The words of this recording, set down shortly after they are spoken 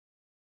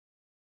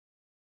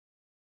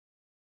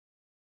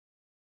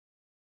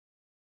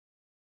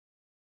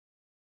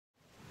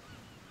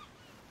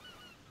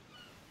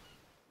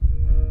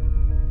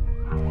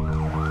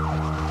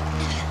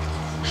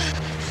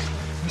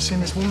seen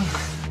this woman?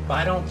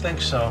 I don't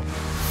think so.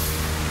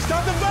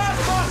 Stop the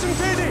bus, Boston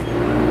PD!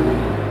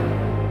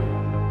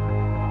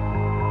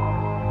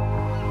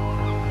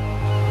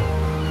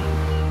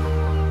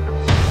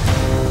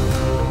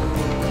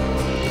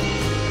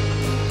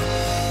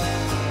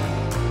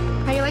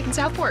 How you liking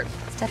Southport?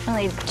 It's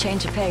definitely a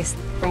change of pace.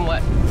 From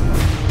what?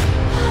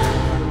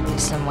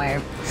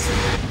 Somewhere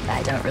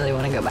I don't really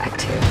want to go back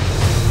to.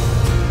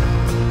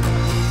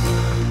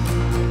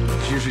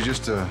 It's usually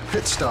just a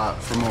pit stop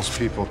for most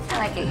people. I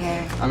like it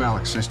here. I'm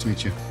Alex. Nice to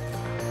meet you.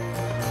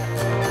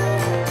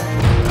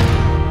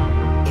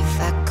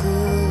 If I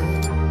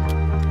could,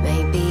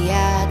 maybe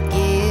I'd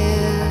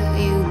give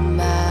you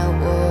my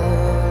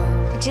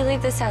world. Did you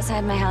leave this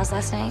outside my house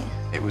last night?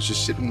 It was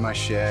just sitting in my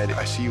shed.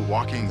 I see you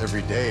walking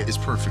every day. It's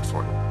perfect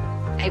for you.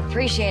 I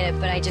appreciate it,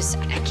 but I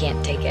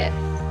can't take it.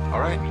 All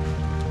right.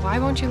 Why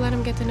won't you let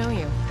him get to know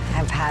you?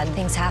 I've had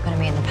things happen to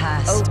me in the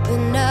past.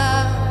 Open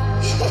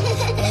up,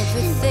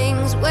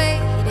 everything's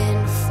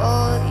waiting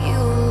for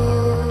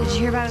you. Did you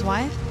hear about his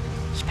wife?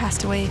 She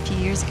passed away a few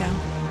years ago.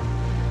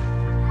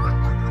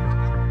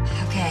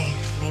 Okay,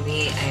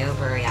 maybe I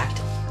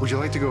overreacted. Would you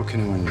like to go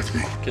canoeing with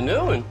me?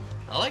 Canoeing?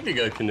 I like to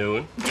go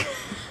canoeing.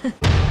 You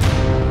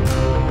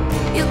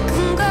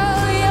can go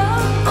your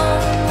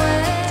own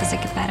way. Does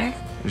it get better?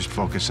 Just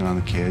focusing on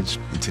the kids.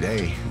 And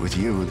today, with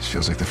you, this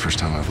feels like the first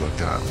time I've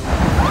looked up.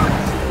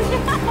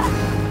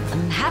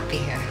 I'm happy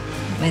here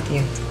with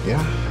you.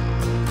 Yeah?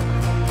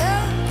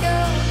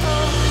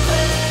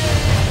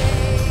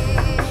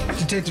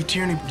 Detective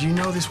Tierney, do you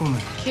know this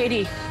woman?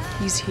 Katie,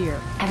 he's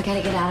here. I've got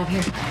to get out of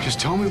here. Just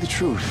tell me the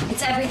truth.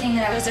 It's everything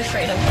that I was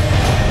afraid of.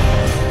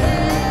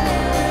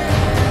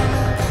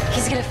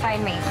 He's gonna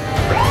find me.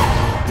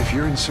 If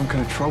you're in some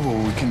kind of trouble,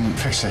 we can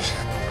fix it.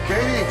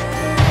 Katie!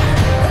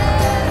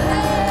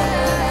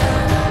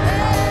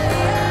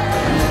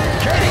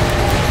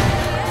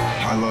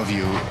 I love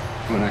you,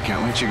 and I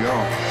can't let you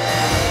go.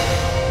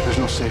 There's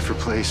no safer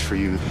place for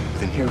you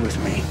than here with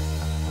me.